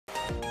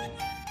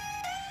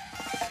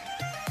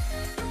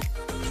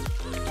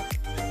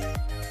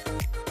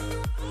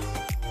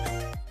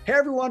Hey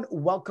everyone,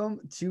 welcome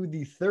to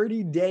the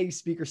 30-day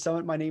Speaker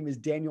Summit. My name is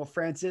Daniel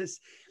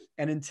Francis,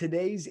 and in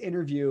today's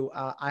interview,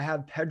 I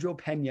have Pedro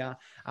Pena.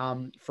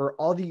 For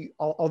all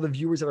the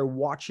viewers that are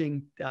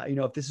watching,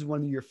 if this is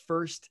one of your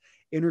first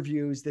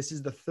interviews, this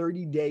is the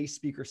 30-day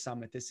Speaker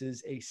Summit. This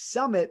is a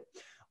summit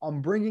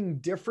on bringing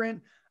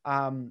different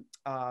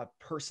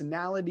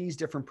personalities,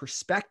 different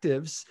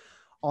perspectives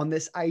on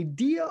this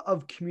idea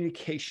of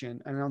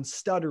communication and on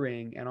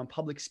stuttering and on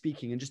public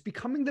speaking and just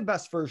becoming the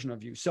best version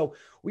of you. So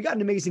we got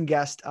an amazing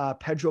guest,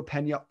 Pedro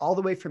Pena, all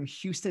the way from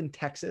Houston,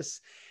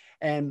 Texas.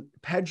 And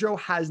Pedro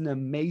has an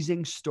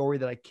amazing story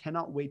that I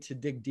cannot wait to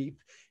dig deep.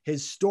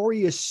 His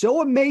story is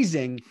so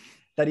amazing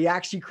that he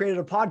actually created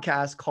a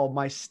podcast called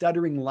My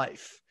Stuttering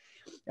Life.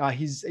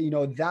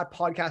 That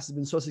podcast has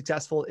been so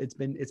successful. It's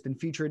been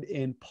featured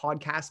in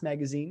Podcast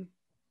Magazine,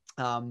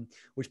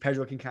 which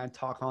Pedro can kind of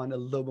talk on a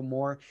little bit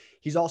more.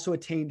 He's also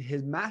attained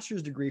his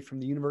master's degree from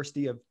the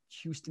University of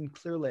Houston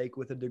Clearlake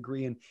with a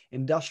degree in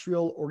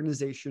industrial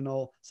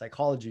organizational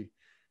psychology.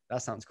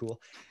 That sounds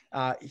cool.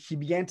 He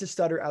began to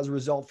stutter as a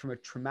result from a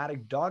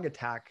traumatic dog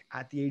attack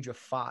at the age of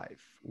 5.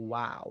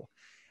 Wow.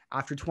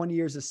 After 20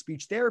 years of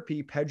speech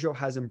therapy, Pedro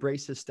has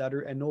embraced his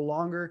stutter and no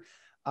longer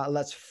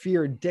lets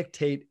fear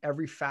dictate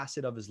every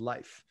facet of his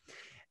life.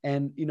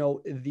 And,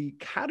 the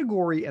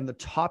category and the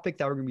topic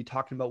that we're going to be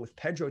talking about with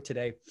Pedro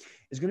today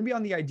is going to be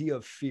on the idea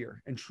of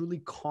fear and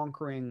truly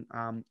conquering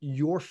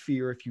your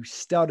fear if you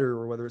stutter,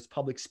 or whether it's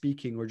public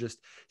speaking or just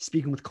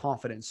speaking with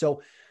confidence.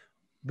 So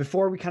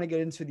before we kind of get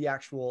into the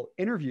actual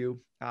interview,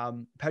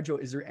 Pedro,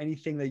 is there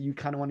anything that you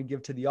kind of want to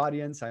give to the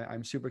audience?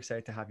 I'm super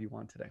excited to have you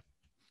on today.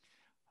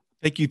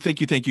 Thank you.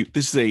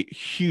 This is a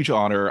huge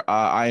honor.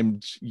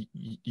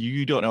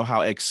 You don't know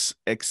how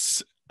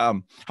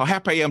how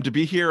happy I am to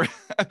be here.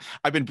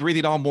 I've been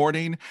breathing all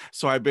morning,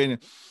 so I've been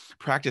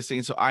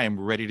practicing, so I am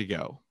ready to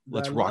go.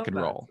 Let's rock and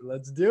roll.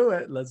 Let's do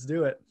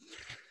it.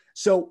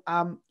 So,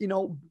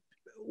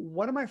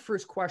 one of my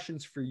first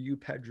questions for you,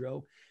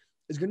 Pedro,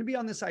 is going to be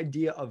on this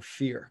idea of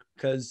fear,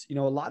 because, a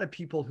lot of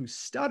people who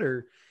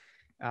stutter,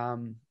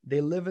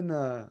 they live in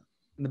the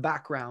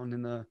background,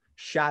 in the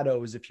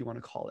shadows, if you want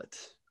to call it,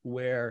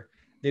 where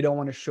they don't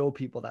want to show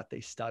people that they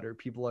stutter.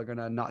 People are going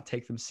to not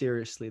take them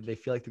seriously. They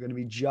feel like they're going to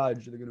be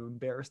judged, or they're going to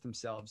embarrass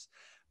themselves.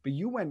 But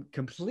you went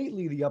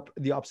completely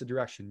the opposite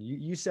direction.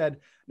 You said,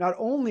 not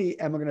only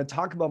am I going to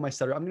talk about my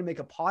stutter, I'm going to make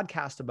a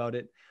podcast about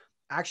it,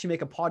 actually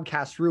make a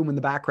podcast room in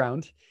the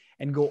background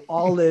and go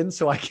all in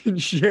so I can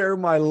share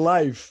my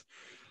life.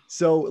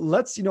 So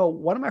let's,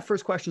 one of my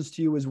first questions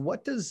to you is,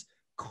 what does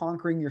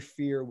conquering your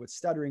fear with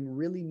stuttering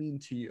really mean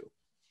to you?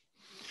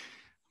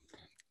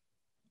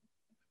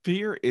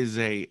 Fear is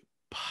a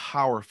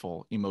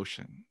powerful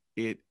emotion.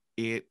 It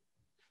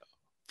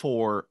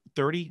for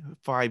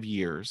 35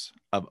 years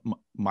of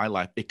my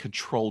life, it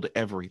controlled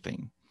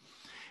everything.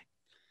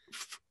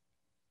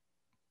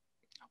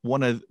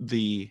 One of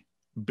the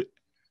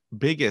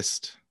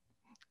biggest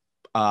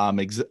one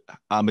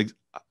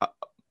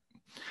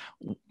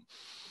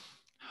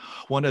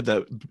of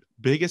the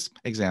biggest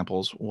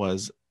examples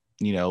was,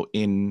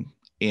 in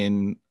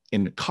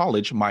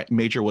college, my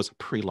major was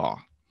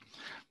pre-law.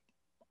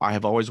 I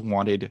have always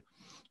wanted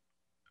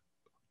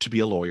to be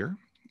a lawyer.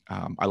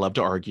 I love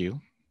to argue.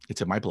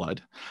 It's in my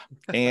blood.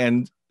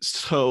 And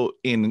so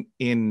in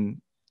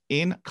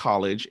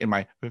college, in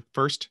my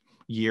first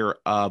year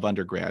of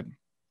undergrad,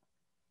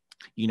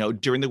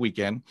 during the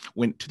weekend,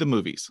 went to the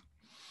movies.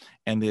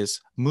 And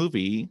this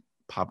movie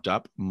popped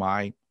up,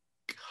 My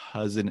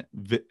Cousin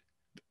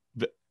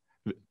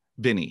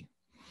Vinny.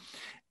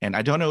 And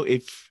I don't know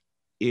if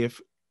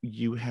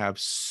you have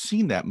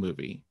seen that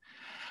movie,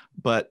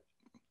 but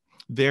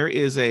there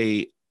is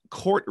a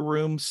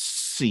courtroom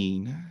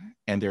scene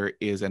and there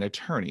is an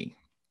attorney,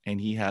 and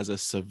he has a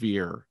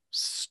severe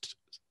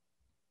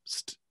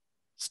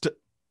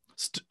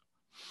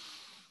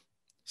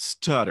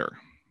stutter.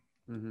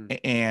 Mm-hmm.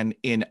 And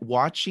in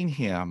watching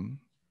him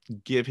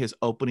give his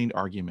opening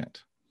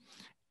argument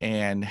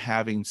and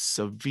having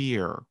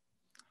severe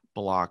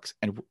blocks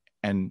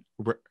and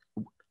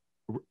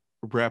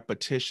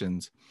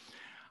repetitions,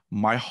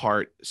 my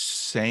heart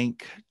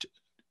sank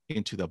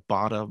into the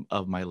bottom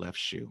of my left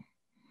shoe,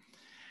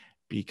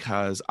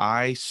 because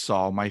I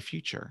saw my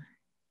future.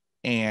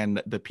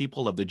 And the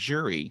people of the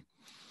jury,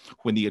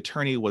 when the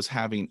attorney was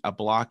having a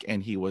block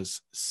and he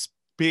was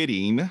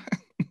spitting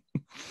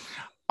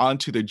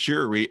onto the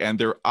jury and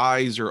their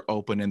eyes are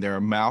open and their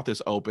mouth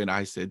is open,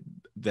 I said,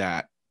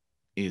 that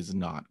is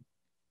not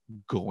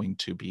going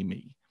to be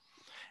me.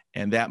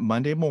 And that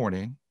Monday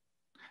morning,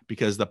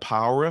 because the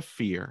power of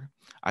fear,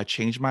 I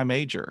changed my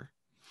major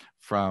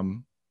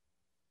from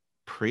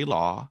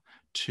pre-law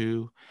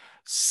to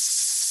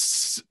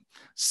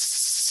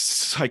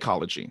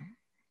psychology.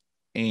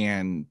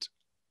 And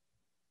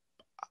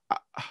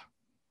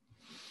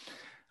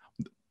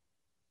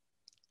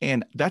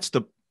that's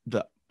the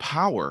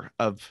power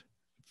of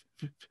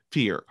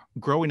fear.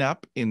 Growing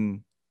up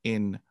in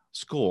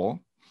school,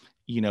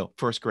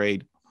 first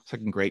grade,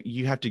 second grade,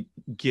 you have to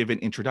give an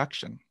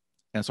introduction.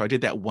 And so I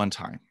did that one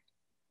time.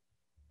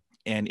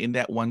 And in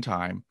that one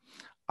time,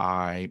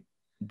 I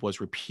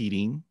was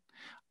repeating,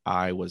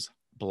 I was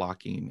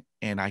blocking,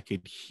 and I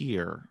could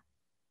hear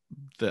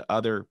the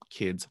other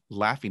kids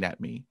laughing at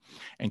me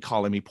and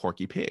calling me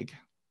Porky Pig.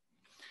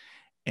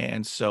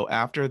 And so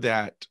after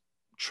that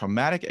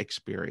traumatic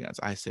experience,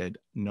 I said,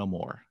 no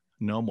more,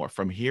 no more.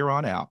 From here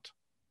on out,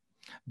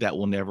 that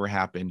will never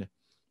happen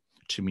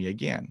to me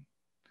again.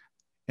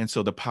 And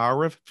so the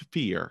power of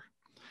fear,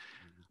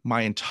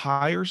 my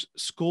entire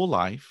school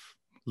life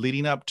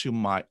leading up to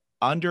my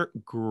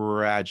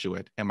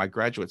undergraduate and my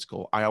graduate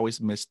school, I always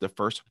missed the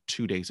first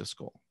 2 days of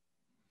school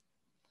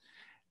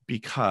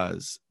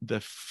because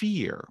the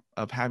fear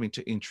of having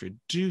to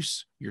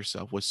introduce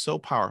yourself was so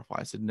powerful.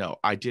 I said, no,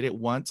 I did it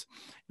once.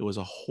 It was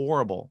a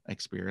horrible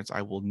experience.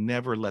 I will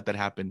never let that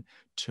happen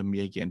to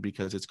me again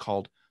because it's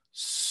called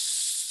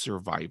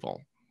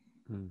survival.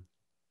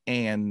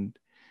 And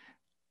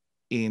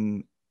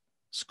in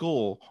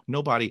school,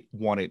 nobody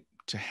wanted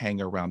to hang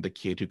around the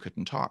kid who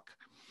couldn't talk.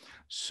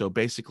 So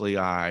basically,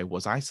 I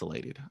was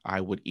isolated.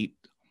 I would eat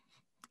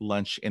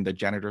lunch in the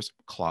janitor's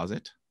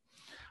closet.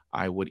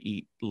 I would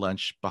eat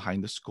lunch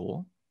behind the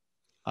school,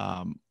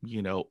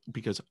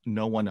 because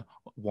no one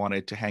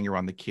wanted to hang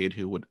around the kid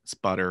who would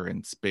sputter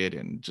and spit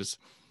and just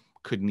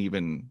couldn't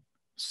even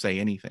say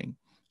anything.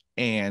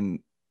 And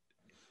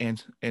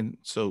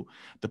so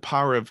the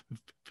power of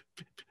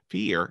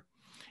fear,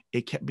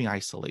 it kept me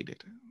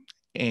isolated.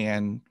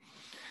 And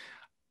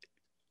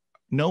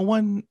no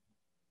one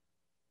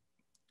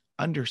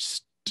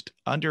understands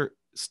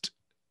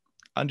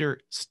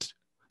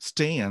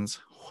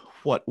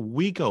what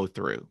we go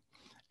through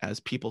as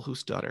people who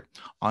stutter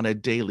on a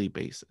daily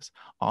basis,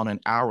 on an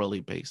hourly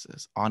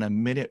basis, on a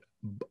minute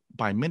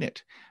by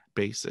minute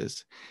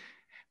basis.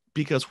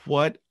 Because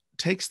what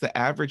takes the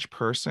average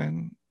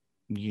person,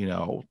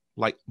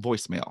 like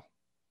voicemail,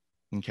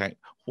 okay,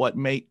 what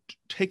may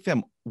take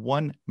them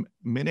 1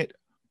 minute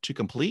to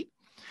complete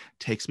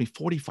takes me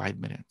 45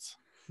 minutes.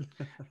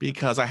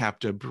 Because I have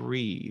to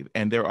breathe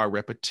and there are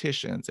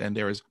repetitions and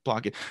there is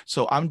blocking.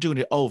 So I'm doing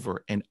it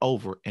over and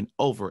over and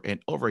over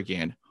and over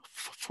again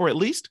for at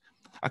least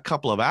a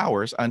couple of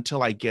hours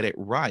until I get it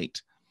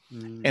right.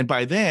 And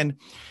by then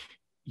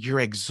you're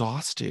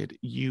exhausted.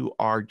 You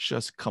are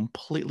just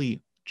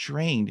completely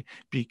drained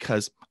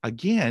because,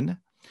 again,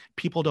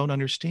 people don't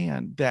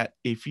understand that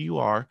if you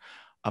are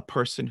a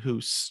person who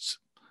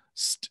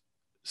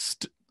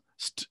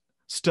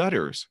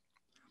stutters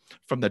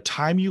from the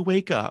time you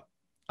wake up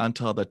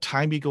until the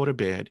time you go to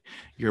bed,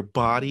 your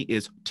body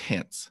is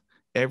tense.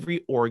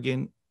 Every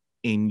organ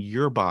in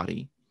your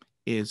body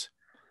is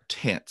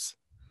tense.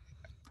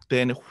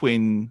 Then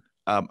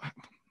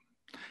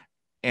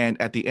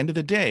and at the end of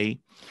the day,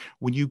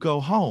 when you go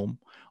home,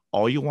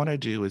 all you want to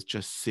do is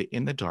just sit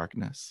in the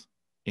darkness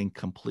in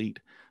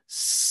complete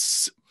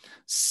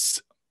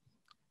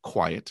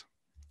quiet,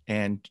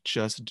 and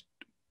just,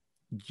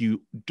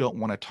 you don't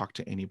want to talk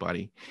to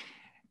anybody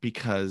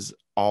because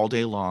all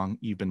day long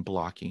you've been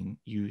blocking,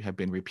 you have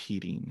been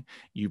repeating,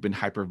 you've been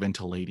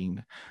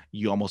hyperventilating,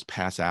 you almost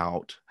pass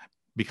out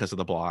because of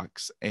the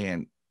blocks.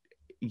 And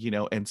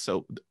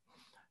so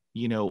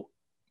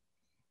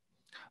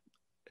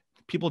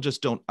people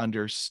just don't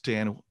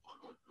understand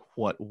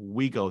what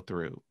we go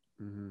through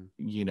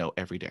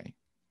every day.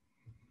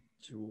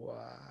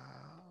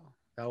 Wow,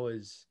 that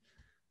was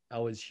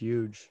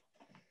huge.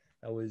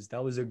 That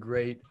was a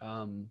great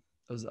that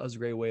was a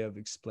great way of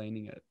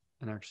explaining it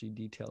and actually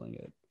detailing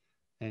it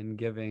and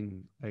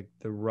giving like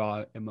the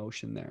raw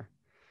emotion there.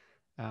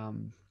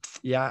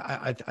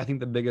 I think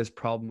the biggest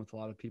problem with a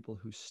lot of people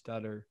who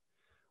stutter,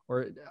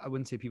 or I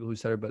wouldn't say people who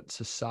stutter, but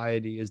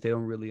society, is they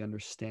don't really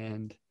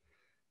understand.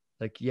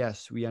 Like,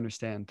 yes, we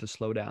understand to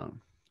slow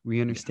down. We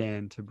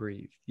understand to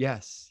breathe.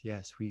 Yes,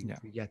 we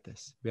get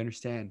this. We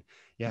understand.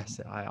 Yes,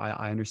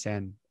 I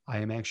understand. I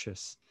am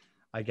anxious.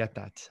 I get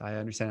that. I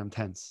understand I'm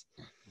tense.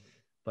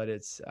 But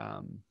it's,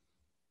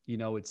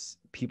 it's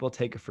people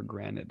take it for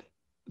granted,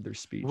 their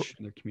speech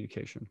and their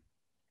communication.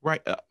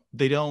 Right.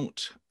 They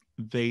don't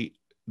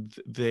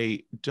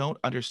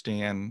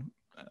understand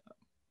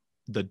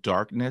the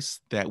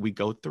darkness that we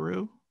go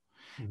through.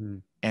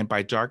 And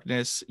by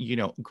darkness,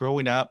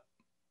 growing up,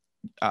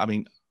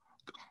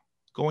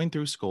 going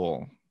through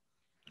school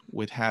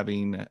with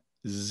having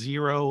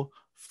zero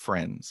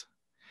friends,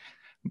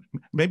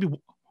 maybe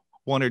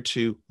one or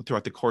two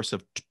throughout the course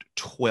of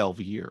 12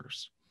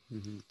 years,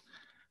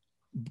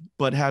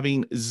 but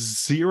having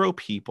zero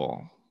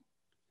people,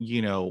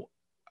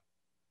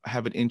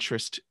 have an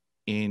interest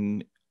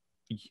in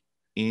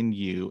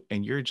you,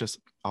 and you're just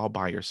all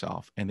by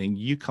yourself. And then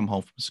you come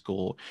home from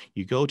school,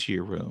 you go to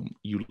your room,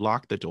 you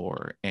lock the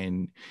door,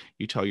 and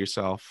you tell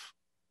yourself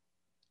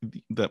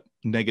the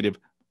negative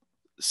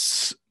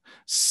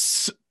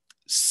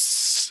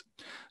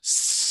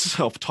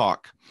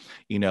self-talk,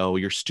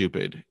 you're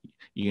stupid,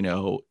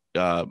 no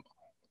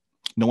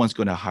one's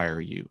going to hire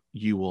you,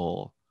 you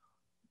will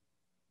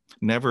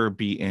never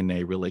be in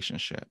a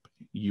relationship,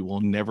 you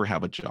will never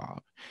have a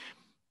job.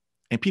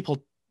 And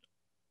people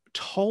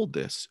told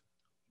this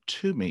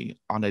to me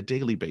on a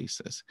daily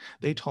basis.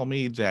 They told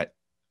me that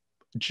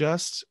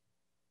just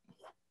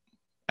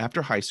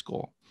after high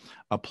school,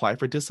 apply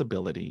for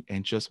disability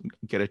and just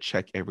get a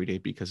check every day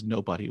because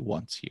nobody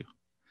wants you.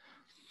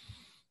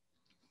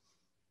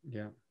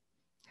 Yeah.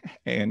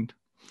 And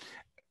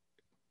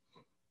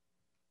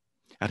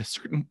at a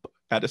certain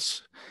at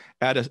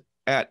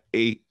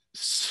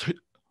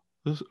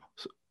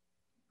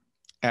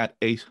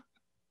a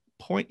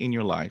point in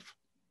your life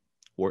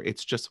where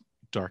it's just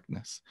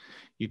darkness,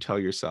 you tell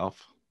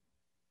yourself,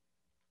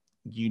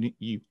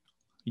 you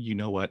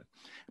know what,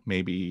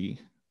 maybe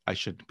I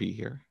shouldn't be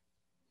here.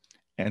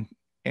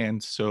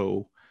 And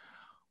so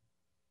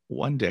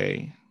one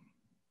day,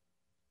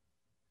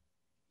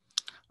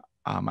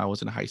 I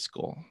was in high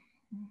school.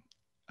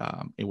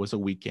 It was a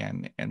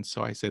weekend, and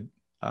so I said,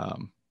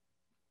 I'm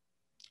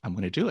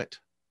going to do it.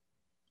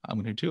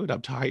 I'm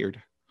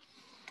tired.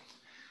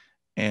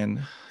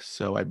 And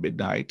so at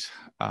midnight,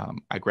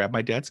 I grabbed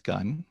my dad's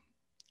gun,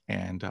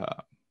 and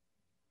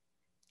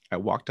I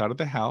walked out of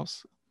the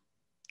house,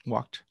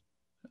 walked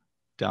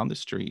down the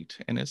street,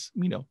 and it's,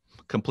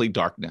 complete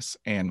darkness.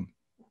 And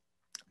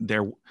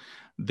there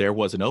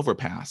was an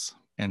overpass.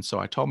 And so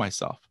I told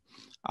myself,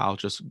 I'll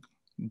just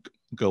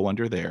go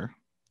under there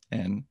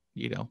and,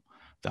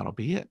 that'll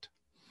be it.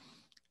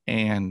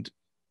 And,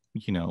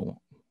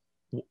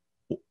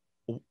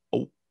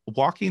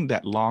 walking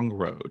that long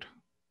road,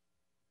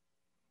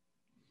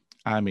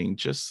 I mean,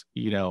 just,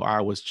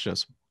 I was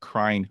just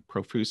crying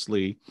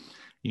profusely,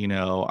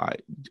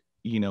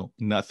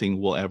 nothing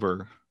will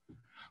ever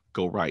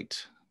go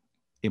right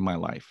in my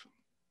life.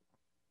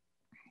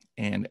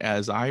 And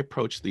as I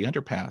approached the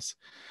underpass,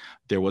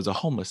 there was a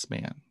homeless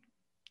man.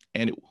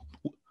 And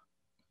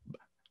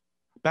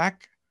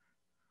back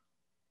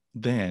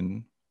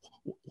then,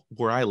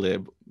 where I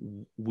live,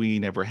 we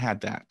never had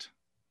that.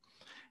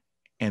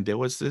 And there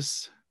was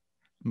this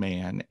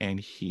man, and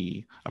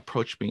he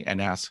approached me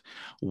and asked,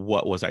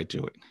 what was I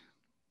doing?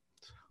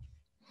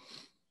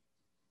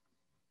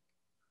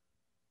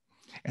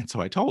 And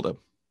so I told him,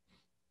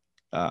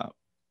 I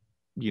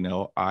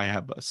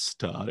have a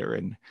stutter,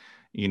 and,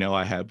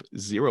 I have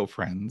 0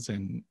 friends,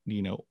 and,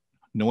 no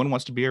one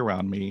wants to be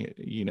around me.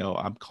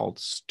 I'm called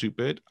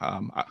stupid.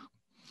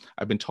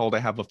 I've been told I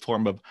have a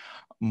form of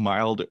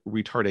mild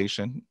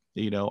retardation.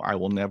 I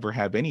will never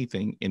have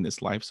anything in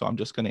this life, so I'm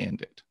just going to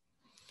end it.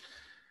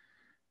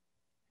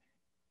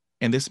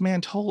 And this man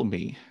told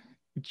me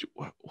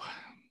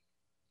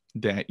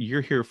that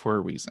you're here for a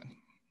reason.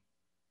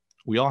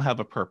 We all have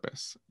a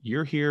purpose.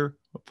 You're here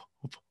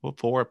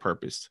for a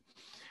purpose.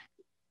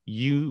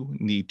 You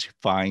need to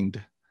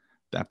find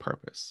that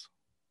purpose.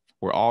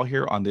 We're all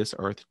here on this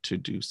earth to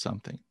do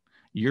something.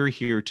 You're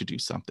here to do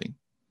something.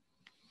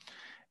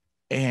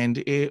 And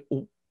the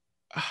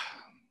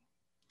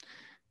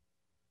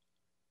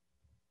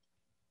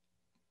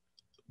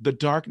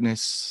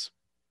darkness,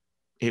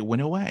 it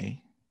went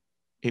away.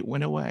 It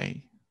went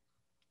away.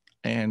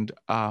 And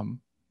I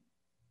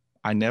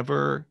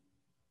never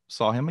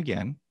saw him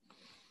again.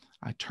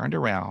 I turned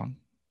around.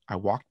 I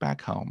walked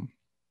back home.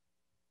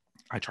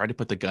 I tried to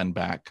put the gun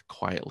back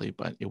quietly,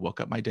 but it woke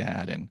up my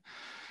dad. And,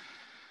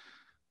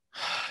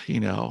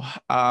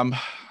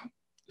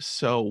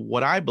 so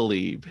what I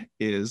believe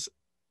is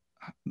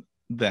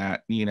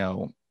that,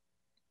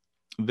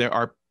 there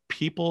are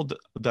people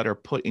that are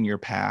put in your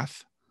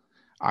path.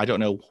 I don't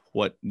know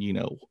what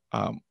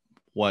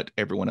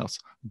everyone else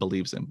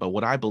believes in, but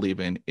what I believe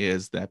in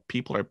is that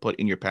people are put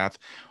in your path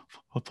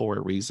for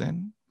a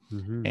reason.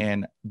 Mm-hmm.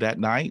 And that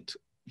night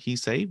he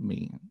saved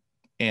me.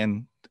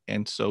 And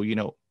so,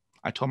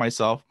 I told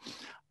myself,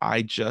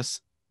 I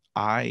just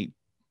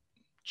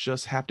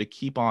have to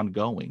keep on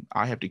going.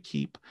 I have to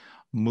keep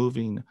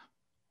moving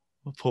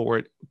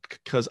forward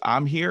because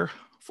I'm here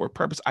for a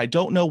purpose. I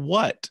don't know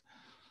what,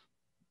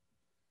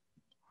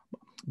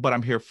 but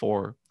I'm here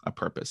for a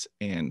purpose.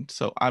 And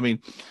so, I mean,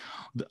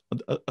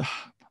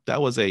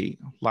 that was a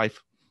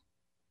life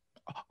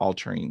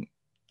altering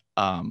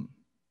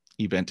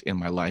event in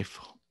my life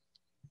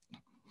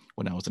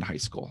when I was in high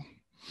school.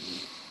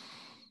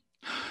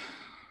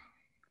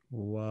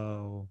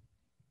 Wow.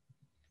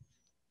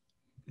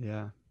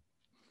 Yeah.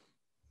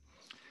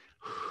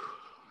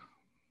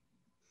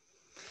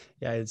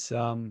 Yeah, it's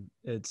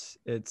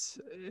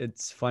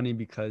funny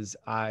because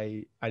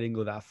I didn't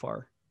go that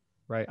far,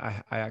 right?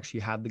 I actually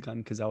had the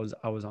gun because I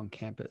was on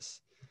campus,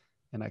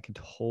 and I could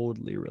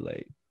totally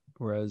relate.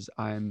 Whereas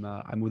I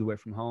moved away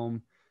from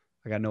home,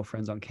 I got no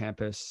friends on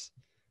campus,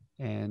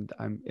 and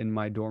I'm in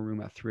my dorm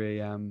room at 3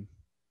 a.m.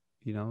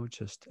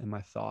 Just in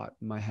my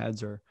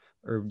heads or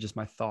just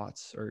my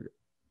thoughts are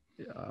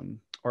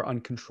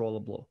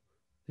uncontrollable.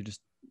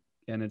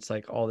 And it's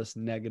like all these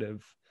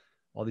negative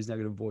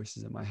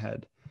voices in my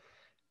head.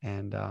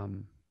 And,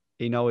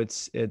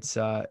 it's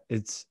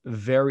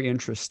very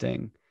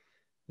interesting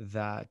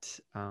that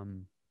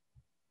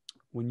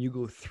when you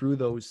go through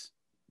those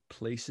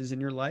places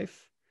in your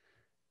life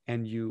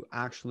and you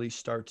actually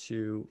start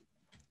to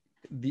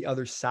the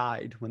other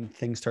side, when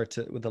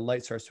the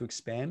light starts to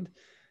expand,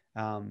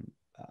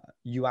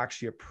 you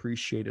actually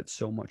appreciate it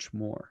so much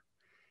more.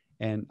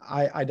 And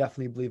I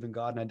definitely believe in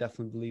God, and I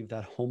definitely believe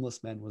that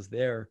homeless man was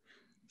there.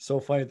 So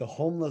funny, the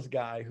homeless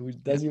guy who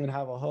doesn't even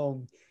have a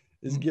home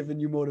is giving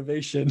you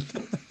motivation.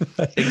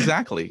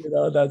 Exactly.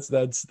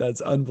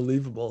 That's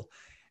unbelievable.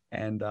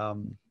 And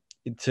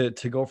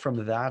to go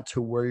from that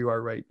to where you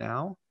are right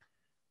now,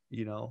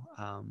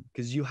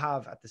 because you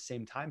have at the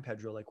same time,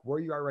 Pedro, like where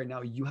you are right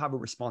now, you have a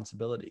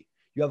responsibility,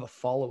 you have a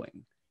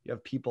following, you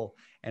have people,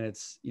 and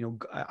it's,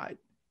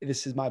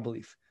 this is my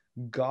belief.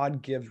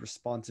 God gives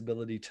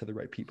responsibility to the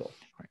right people.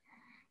 Right.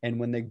 And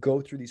when they go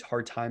through these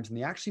hard times and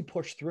they actually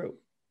push through,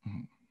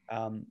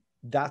 Mm-hmm.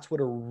 That's what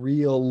a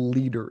real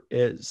leader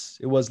is.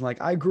 It wasn't like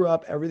I grew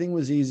up, everything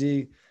was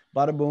easy,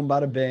 bada boom,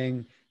 bada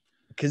bang,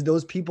 because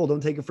those people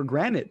don't take it for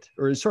granted,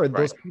 or sorry,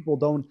 Right. those people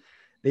don't,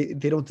 they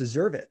don't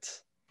deserve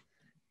it.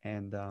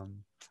 And I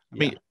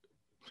mean,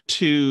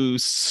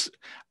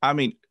 I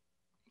mean,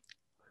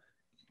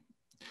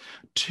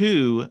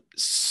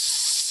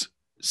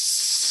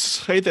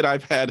 say that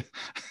I've had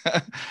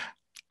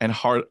a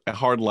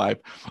hard life.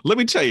 Let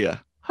me tell you,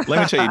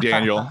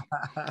 Daniel.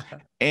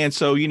 And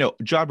so,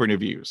 job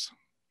interviews.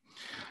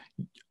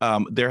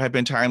 There have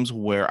been times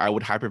where I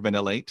would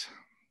hyperventilate,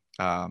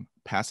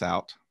 pass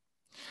out.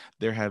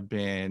 There have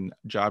been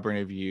job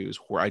interviews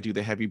where I do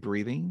the heavy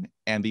breathing,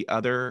 and the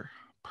other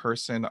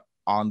person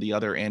on the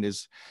other end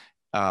is,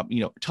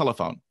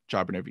 telephone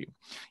job interview.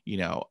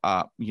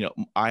 I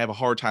have a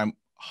hard time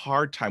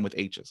with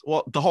H's.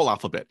 Well, the whole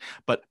alphabet,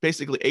 but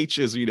basically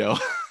H's, I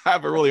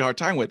have a really hard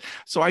time with.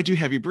 So I do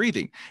heavy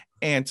breathing.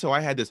 And so I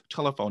had this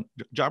telephone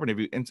job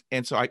interview.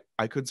 And so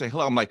I couldn't say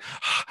hello. I'm like,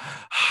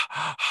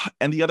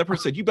 and the other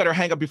person said, you better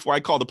hang up before I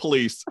call the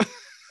police.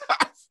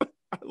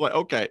 Like,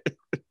 okay.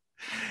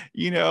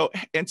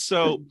 And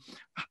so,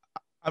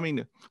 I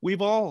mean,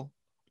 we've all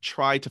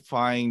tried to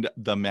find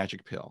the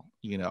magic pill.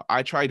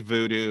 I tried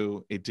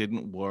voodoo. It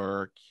didn't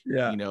work.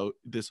 Yeah.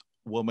 This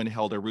woman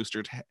held a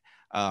rooster's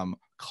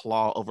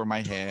claw over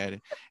my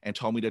head and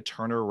told me to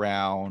turn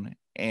around.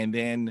 And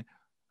then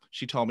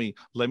she told me,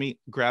 let me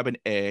grab an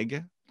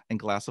egg and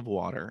glass of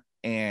water.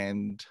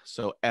 And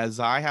so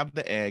as I have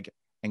the egg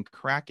and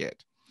crack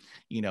it,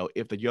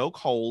 if the yolk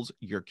holds,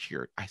 you're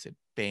cured. I said,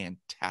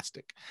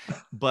 fantastic.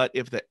 But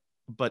if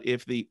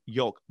the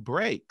yolk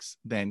breaks,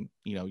 then,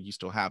 you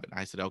still have it.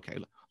 I said, okay,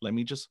 let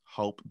me just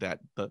hope that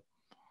the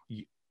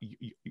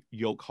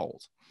yolk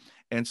holds.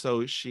 And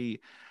so she,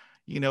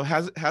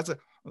 has a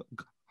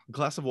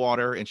glass of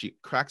water, and she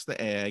cracks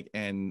the egg,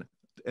 and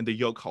the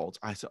yolk holds.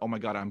 I said, oh my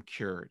God, I'm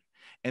cured.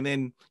 And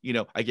then,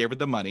 I gave her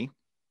the money.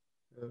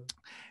 Yeah.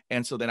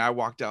 And so then I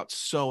walked out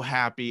so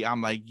happy.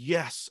 I'm like,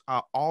 yes,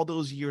 all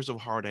those years of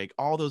heartache,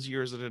 all those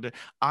years,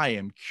 I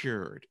am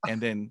cured.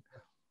 And then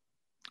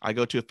I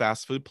go to a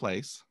fast food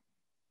place,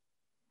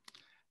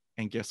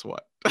 and guess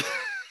what?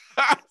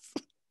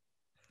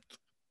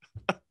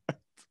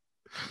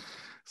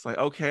 It's like,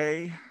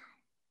 okay,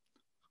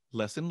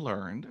 lesson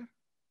learned.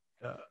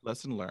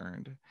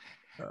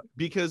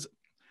 Because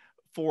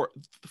for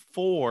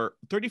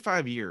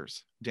 35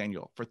 years,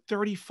 Daniel, for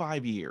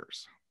 35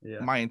 years,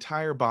 my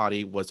entire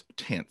body was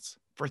tense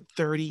for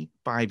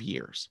 35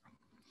 years.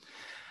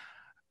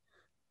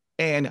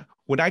 And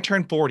when I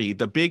turned 40,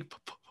 the big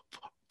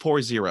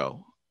 40,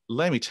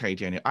 let me tell you,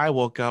 Daniel, I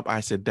woke up, I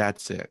said,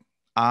 that's it.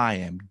 I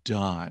am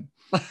done.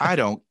 I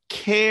don't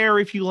care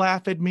if you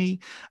laugh at me.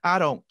 I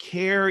don't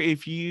care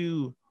if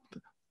you,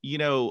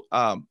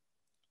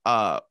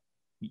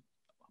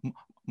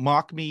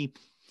 mock me,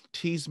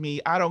 tease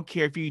me. I don't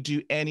care if you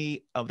do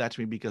any of that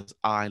to me, because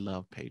I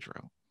love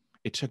Pedro.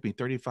 It took me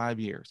 35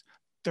 years,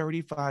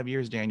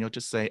 Daniel,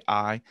 to say,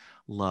 I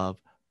love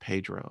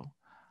Pedro.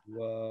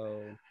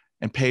 Whoa.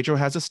 And Pedro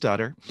has a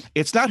stutter.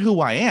 It's not who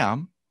I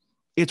am.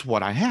 It's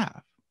what I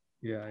have.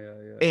 Yeah.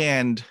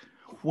 And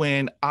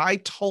when I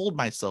told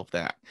myself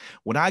that,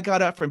 when I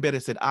got up from bed, I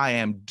said, I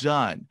am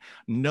done.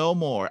 No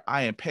more.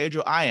 I am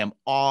Pedro. I am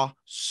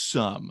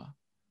awesome.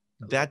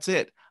 That's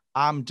it.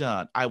 I'm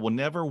done. I will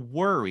never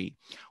worry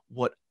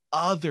what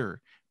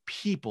other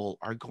people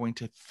are going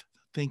to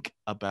think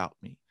about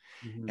me.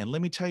 Mm-hmm. And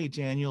let me tell you,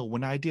 Daniel,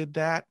 when I did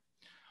that,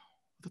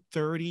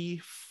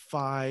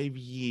 35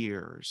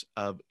 years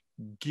of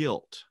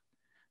guilt,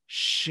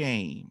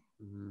 shame,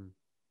 mm-hmm.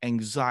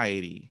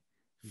 anxiety,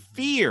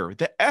 fear,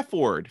 the F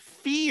word,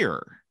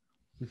 fear,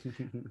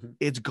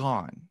 it's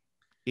gone.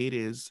 It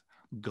is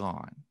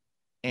gone.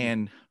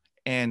 And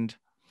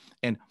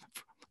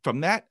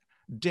from that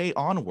day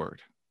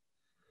onward,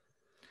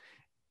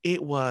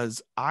 it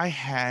was, I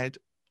had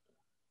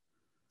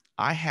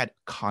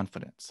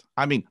confidence.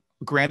 I mean,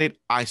 granted,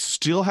 I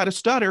still had a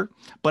stutter,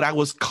 but I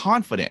was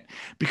confident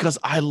because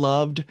I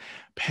loved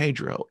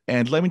Pedro.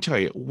 And let me tell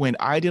you, when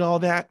I did all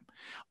that,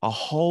 a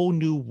whole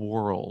new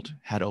world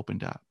had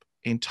opened up,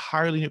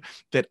 entirely new,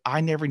 that I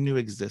never knew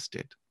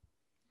existed.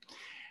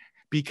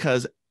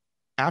 Because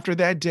after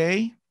that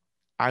day,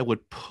 I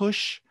would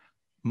push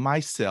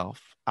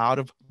myself out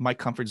of my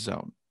comfort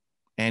zone,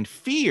 and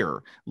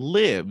fear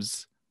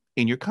lives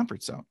in your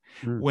comfort zone.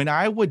 When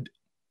I would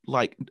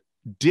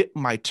dip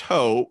my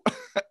toe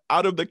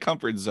out of the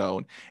comfort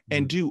zone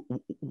and Mhm.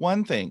 do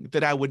one thing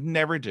that I would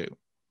never do.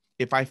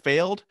 If I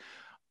failed,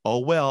 oh,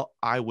 well,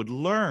 I would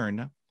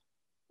learn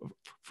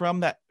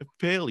from that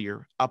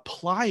failure,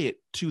 apply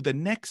it to the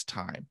next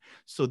time.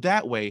 So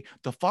that way,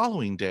 the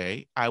following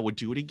day, I would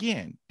do it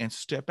again and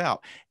step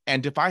out.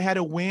 And if I had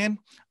a win,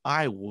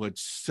 I would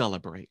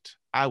celebrate.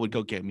 I would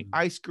go get me Mhm.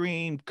 ice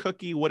cream,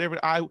 cookie, whatever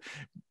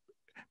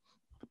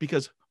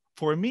because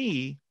for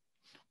me,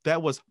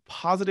 that was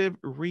positive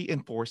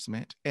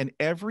reinforcement. And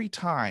every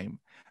time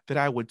that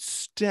I would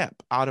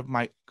step out of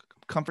my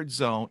comfort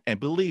zone, and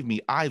believe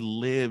me, I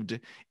lived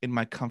in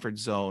my comfort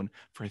zone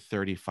for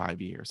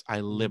 35 years.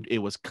 I lived, it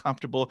was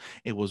comfortable,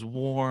 it was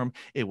warm,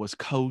 it was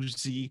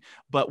cozy.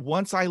 But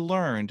once I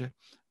learned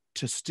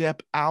to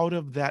step out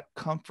of that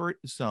comfort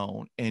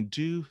zone and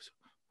do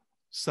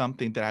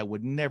something that I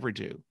would never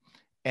do,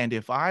 and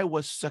if I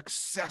was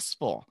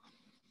successful,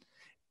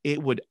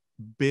 it would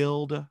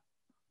build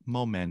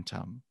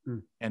momentum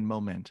Mm. and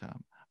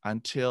momentum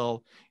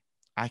until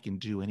I can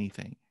do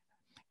anything.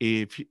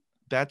 If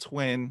That's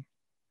when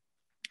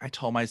I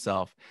told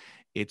myself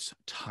it's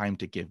time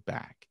to give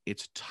back.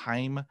 It's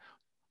time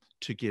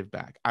to give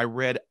back. I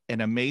read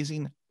an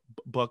amazing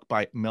book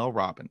by Mel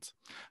Robbins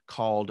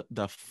called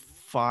The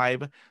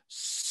 5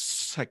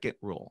 Second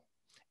Rule.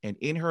 And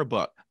in her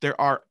book, there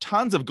are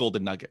tons of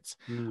golden nuggets,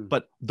 Mm.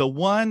 but the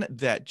one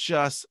that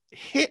just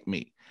hit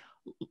me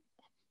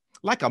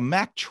like a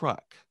Mack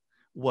truck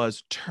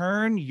was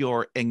turn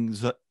your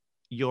anxiety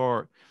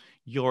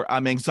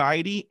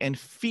and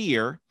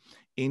fear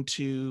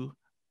into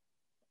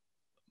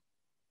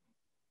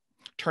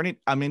turn it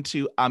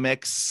into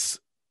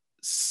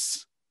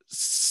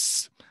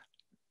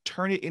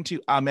turn it into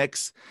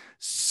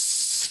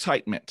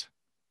excitement.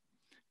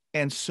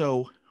 And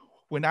so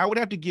when I would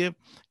have to give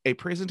a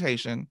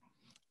presentation,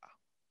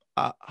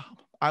 uh,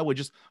 I would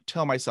just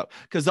tell myself,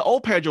 because the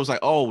old Pedro was like,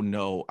 oh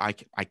no, I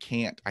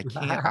can't,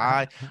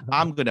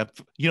 I'm gonna,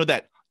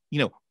 that,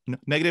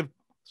 negative,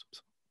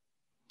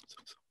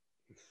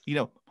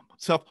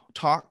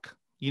 self-talk,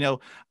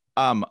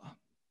 um,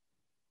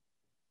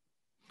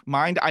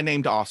 mind I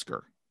named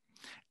Oscar.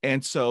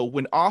 And so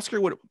when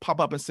Oscar would pop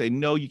up and say,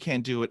 no, you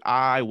can't do it,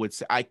 I would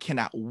say, I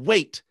cannot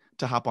wait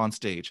to hop on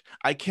stage.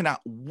 I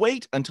cannot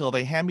wait until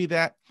they hand me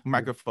that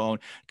microphone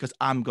because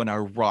I'm going to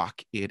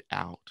rock it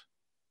out.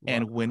 Wow.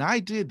 And when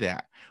I did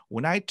that,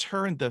 when I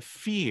turned the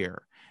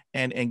fear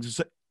and and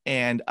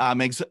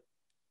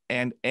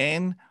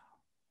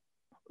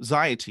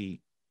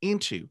anxiety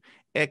into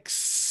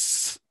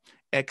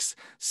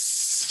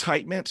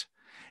excitement,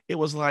 it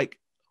was like,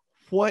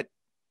 what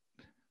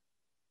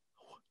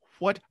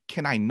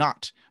can I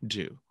not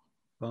do?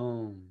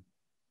 Boom.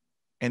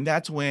 And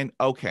that's when,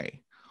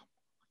 okay,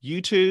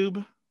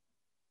 YouTube,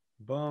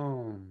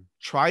 Boom.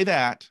 try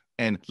that.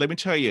 And let me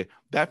tell you,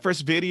 that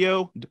first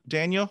video,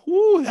 Daniel,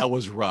 whoo, that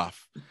was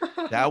rough.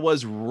 That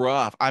was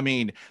rough. I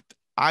mean,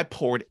 I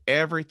poured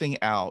everything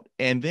out.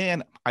 And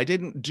then I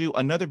didn't do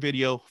another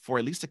video for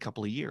at least a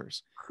couple of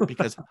years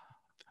because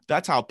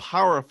that's how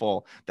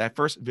powerful that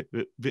first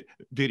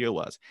video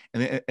was.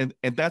 And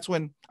that's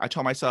when I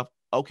told myself,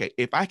 okay,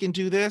 if I can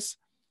do this,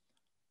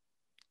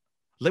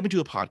 let me do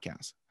a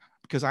podcast,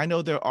 because I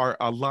know there are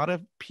a lot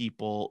of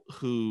people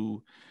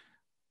who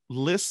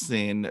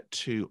listen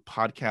to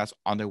podcasts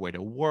on their way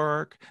to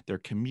work, they're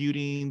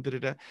commuting, da, da,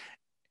 da.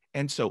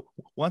 And so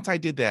once I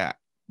did that,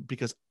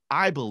 because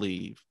I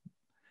believe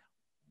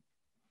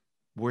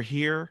we're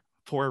here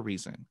for a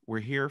reason, we're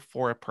here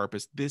for a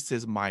purpose. This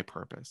is my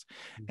purpose.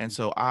 And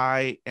so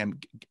I am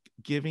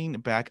giving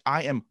back.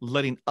 I am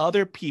letting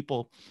other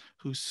people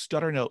who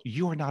stutter know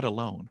you are not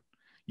alone.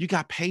 You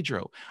got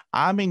Pedro.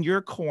 I'm in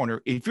your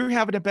corner. If you're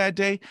having a bad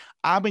day,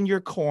 I'm in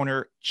your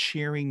corner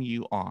cheering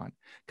you on,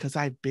 because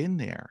I've been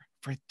there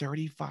for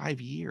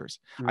 35 years.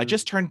 I Mm.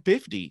 just turned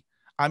 50.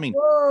 I mean,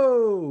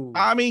 Whoa.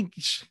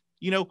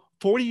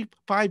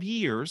 45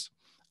 years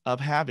of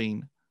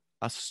having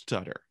a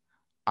stutter.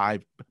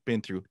 I've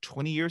been through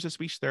 20 years of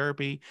speech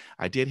therapy.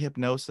 I did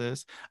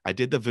hypnosis. I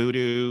did the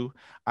voodoo.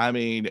 I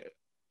mean,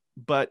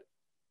 but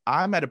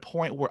I'm at a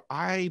point where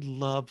I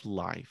love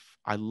life.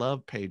 I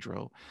love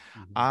Pedro.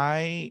 Mhm.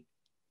 I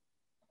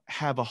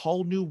have a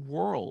whole new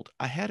world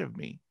ahead of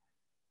me.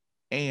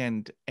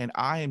 And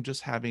I am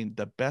just having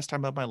the best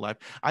time of my life.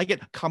 I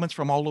get comments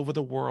from all over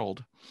the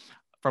world,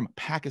 from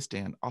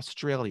Pakistan,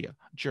 Australia,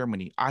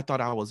 Germany. I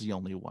thought I was the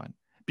only one,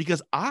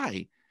 because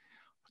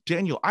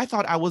Daniel, I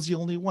thought I was the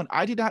only one.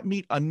 I did not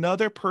meet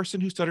another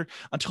person who stuttered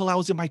until I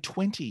was in my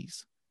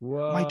 20s.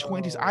 My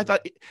 20s. I Whoa.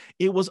 thought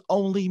it was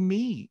only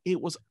me.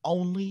 It was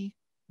only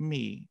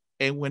me.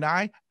 And when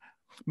I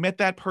met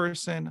that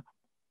person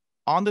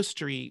on the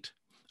street,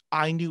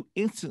 I knew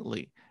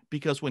instantly,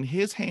 because when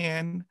his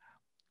hand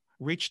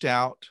reached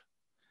out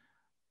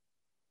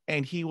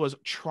and he was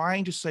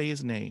trying to say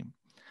his name,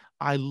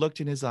 I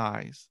looked in his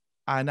eyes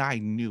and I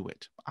knew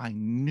it. I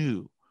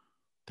knew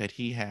that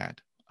he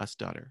had a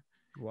stutter.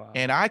 Wow.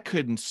 And I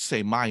couldn't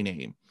say my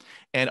name.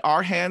 And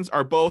our hands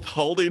are both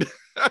holding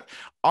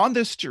on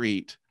the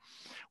street.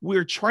 We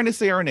were trying to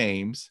say our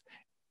names.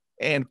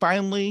 And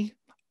finally,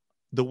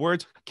 the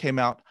words came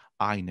out,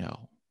 I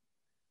know.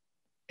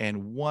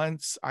 And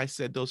once I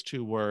said those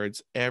two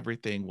words,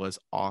 everything was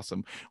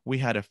awesome. We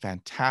had a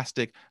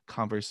fantastic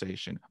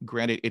conversation.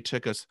 Granted, it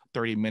took us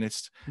 30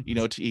 minutes,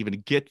 to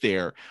even get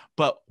there.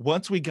 But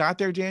once we got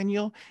there,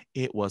 Daniel,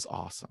 it was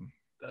awesome.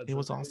 It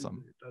was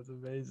awesome. That's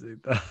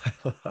amazing. I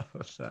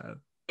love that.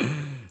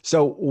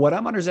 So what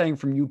I'm understanding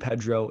from you,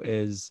 Pedro,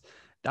 is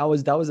that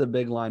was a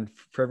big line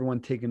for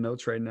everyone taking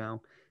notes right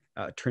now.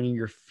 Turning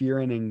your fear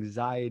and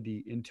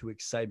anxiety into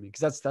excitement,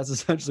 because that's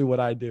essentially what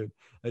I do.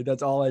 Like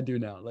that's all I do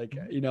now. Like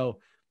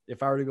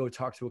if I were to go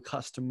talk to a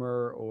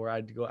customer, or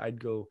I'd go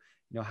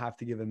have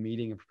to give a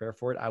meeting and prepare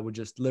for it, I would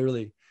just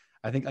literally,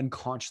 I think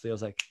unconsciously, I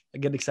was like,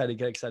 get excited,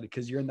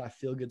 because you're in that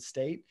feel good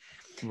state.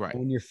 Right.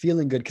 And when you're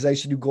feeling good, because I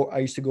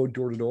used to go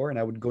door to door, and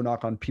I would go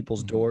knock on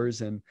people's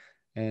doors, and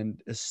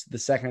the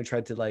second I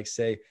tried to like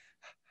say,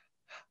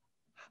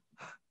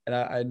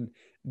 and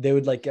they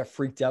would like get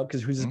freaked out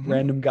because who's this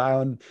random guy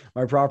on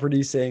my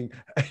property saying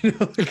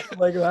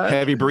like that,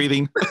 heavy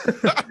breathing.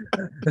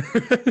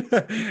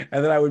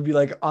 And then I would be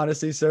like,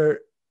 honestly, sir,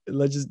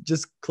 let's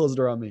just close the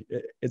door on me.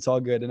 It's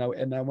all good.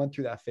 And I went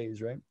through that phase,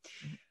 right?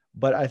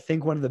 But I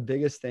think one of the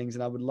biggest things,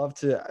 and I would love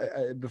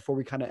to, before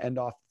we kind of end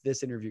off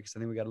this interview, because I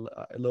think we got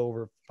a little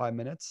over 5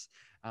 minutes.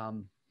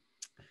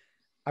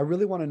 I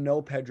really want to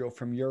know, Pedro,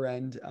 from your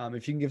end,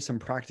 if you can give some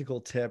practical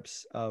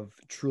tips of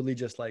truly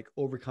just like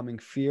overcoming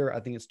fear.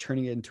 I think it's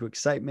turning it into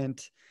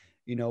excitement,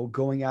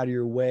 going out of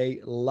your way,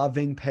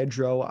 loving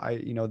Pedro.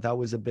 That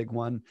was a big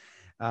one.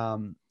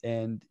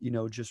 And,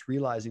 just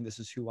realizing this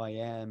is who I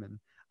am, and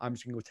I'm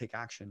just gonna go take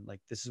action. Like,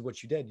 this is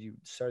what you did. You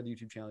started the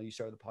YouTube channel, you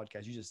started the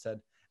podcast. You just said,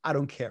 I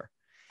don't care.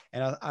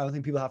 And I don't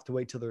think people have to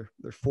wait till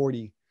they're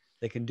 40.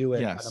 They can do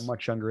it at a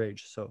much younger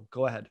age. So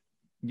go ahead.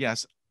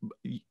 Yes.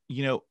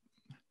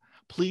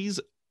 Please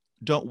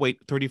don't wait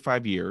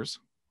 35 years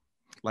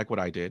like what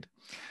I did.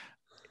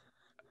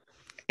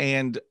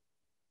 And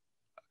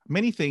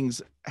many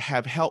things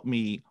have helped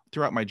me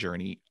throughout my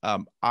journey.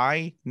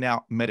 I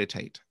now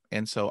meditate.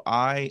 And so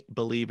I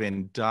believe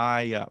in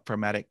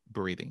diaphragmatic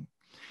breathing,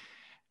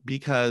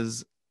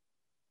 because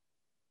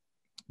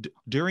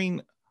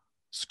during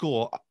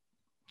school,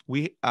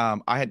 I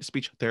had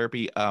speech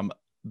therapy.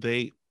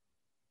 They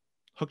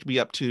hooked me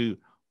up to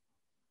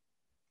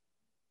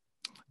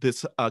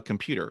this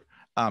computer.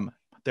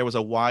 There was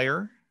a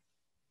wire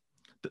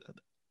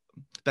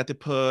that they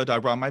put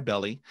around my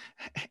belly,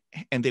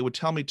 and they would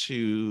tell me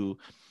to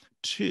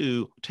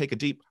take a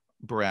deep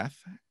breath,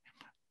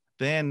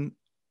 then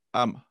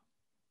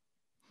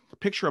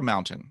picture a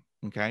mountain,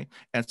 okay?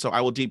 And so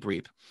I will deep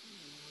breathe.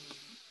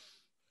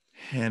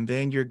 And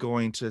then you're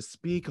going to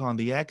speak on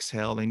the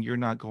exhale, and you're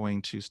not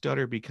going to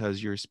stutter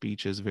because your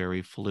speech is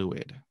very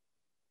fluid.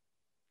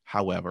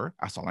 However,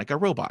 I sound like a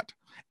robot.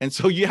 And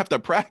so you have to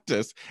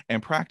practice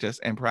and practice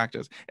and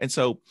practice. And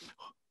so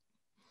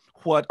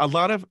what a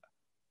lot of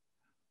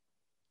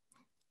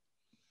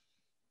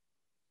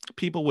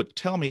people would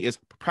tell me is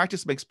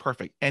practice makes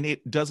perfect. And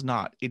it does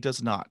not. It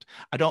does not.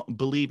 I don't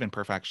believe in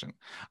perfection.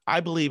 I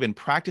believe in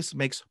practice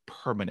makes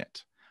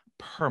permanent.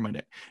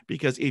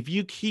 Because if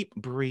you keep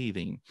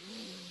breathing,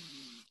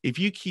 if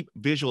you keep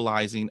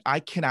visualizing,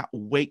 I cannot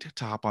wait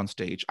to hop on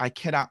stage. I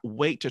cannot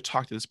wait to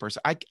talk to this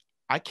person.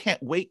 I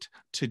can't wait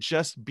to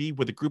just be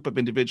with a group of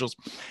individuals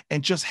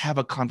and just have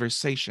a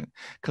conversation.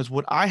 Because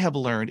what I have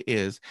learned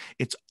is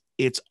it's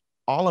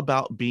all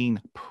about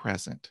being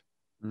present.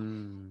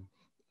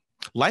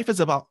 Life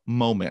is about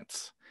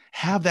moments.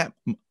 Have that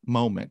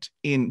moment.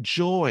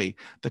 Enjoy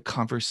the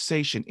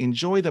conversation.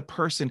 Enjoy the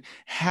person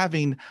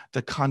having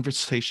the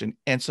conversation.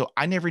 And so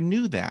I never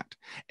knew that.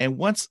 And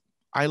once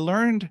I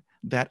learned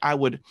that, I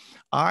would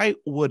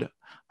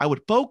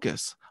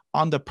focus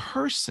on the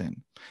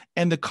person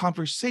and the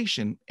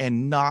conversation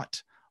and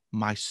not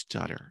my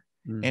stutter.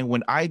 And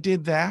when I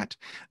did that,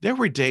 there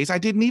were days I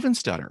didn't even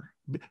stutter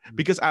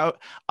because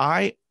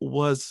I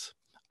was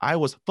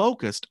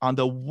focused on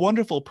the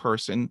wonderful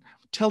person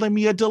telling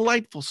me a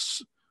delightful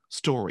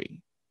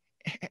story.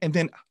 And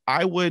then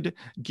I would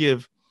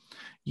give,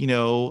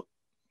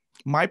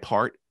 my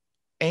part,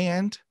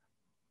 and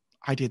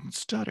I didn't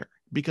stutter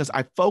because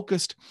I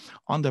focused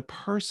on the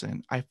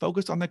person. I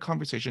focused on the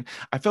conversation.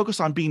 I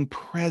focused on being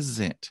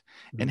present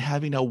and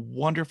having a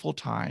wonderful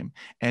time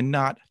and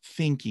not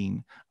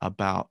thinking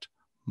about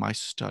my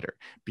stutter.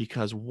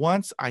 Because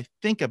once I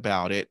think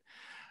about it,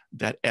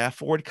 that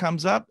F word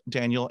comes up,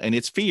 Daniel, and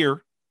it's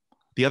fear.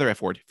 The other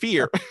F word,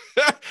 fear.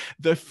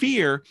 The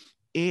fear,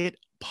 it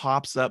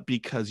pops up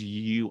because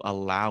you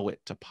allow it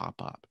to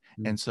pop up.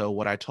 And so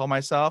what I told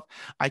myself,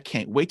 I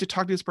can't wait to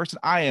talk to this person.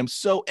 I am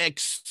so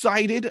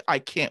excited. I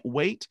can't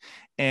wait.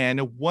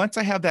 And once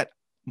I have that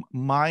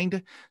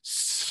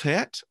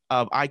mindset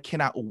of I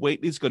cannot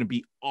wait, it's going to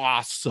be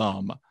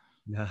awesome.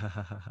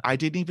 I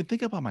didn't even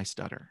think about my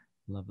stutter.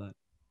 Love that.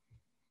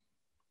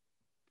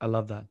 I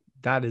love that.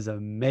 That is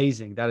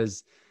amazing. That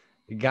is,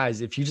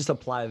 guys, if you just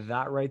apply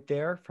that right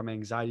there from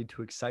anxiety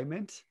to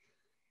excitement,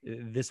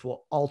 this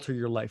will alter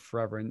your life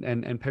forever.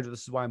 And Pedro,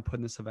 this is why I'm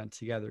putting this event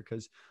together,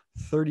 because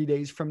 30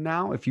 days from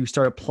now, if you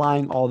start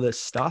applying all this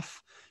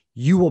stuff,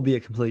 you will be a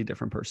completely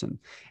different person.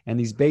 And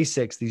these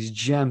basics, these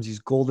gems, these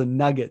golden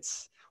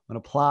nuggets, when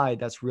applied,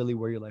 that's really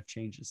where your life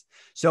changes.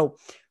 So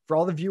for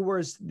all the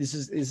viewers, this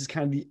is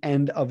kind of the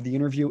end of the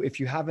interview. If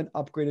you haven't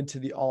upgraded to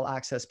the all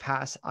access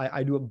pass,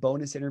 I do a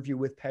bonus interview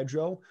with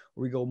Pedro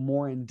where we go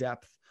more in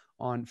depth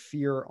on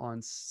fear, on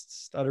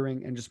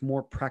stuttering, and just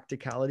more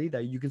practicality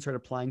that you can start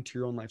applying to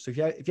your own life. So if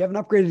you haven't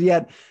upgraded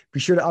yet, be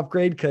sure to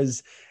upgrade,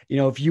 because, you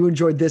know, if you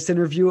enjoyed this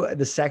interview,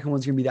 the second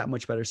one's going to be that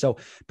much better. So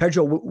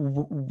Pedro,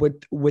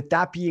 with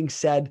that being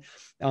said,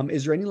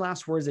 is there any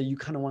last words that you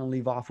kind of want to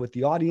leave off with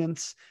the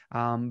audience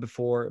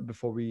before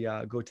we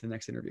go to the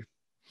next interview?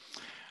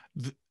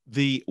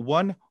 The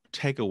one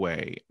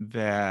takeaway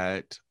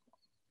that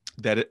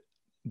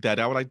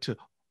I would like to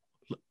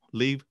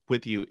leave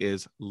with you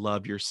is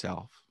love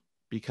yourself.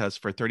 Because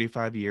for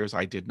 35 years,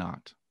 I did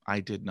not.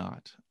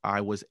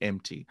 I was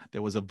empty.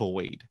 There was a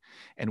void.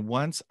 And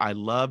once I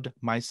loved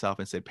myself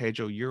and said,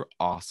 Pedro, you're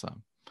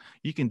awesome.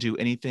 You can do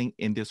anything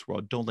in this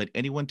world. Don't let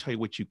anyone tell you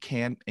what you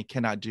can and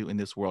cannot do in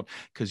this world,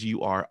 because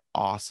you are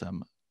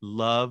awesome.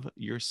 Love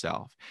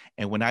yourself.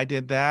 And when I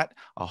did that,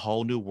 a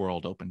whole new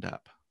world opened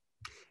up.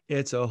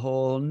 It's a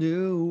whole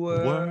new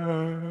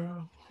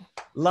world.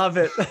 Love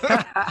it.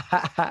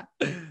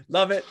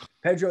 Love it.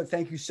 Pedro,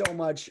 thank you so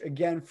much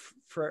again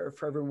for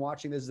everyone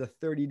watching. This is a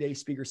 30-day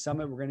speaker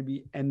summit. We're going to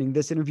be ending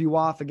this interview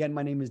off. Again,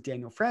 my name is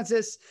Daniel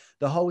Francis,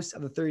 the host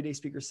of the 30-day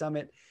speaker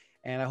summit.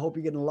 And I hope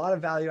you're getting a lot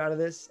of value out of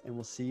this, and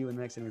we'll see you in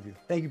the next interview.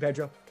 Thank you,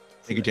 Pedro.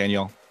 Thank you,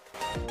 Daniel.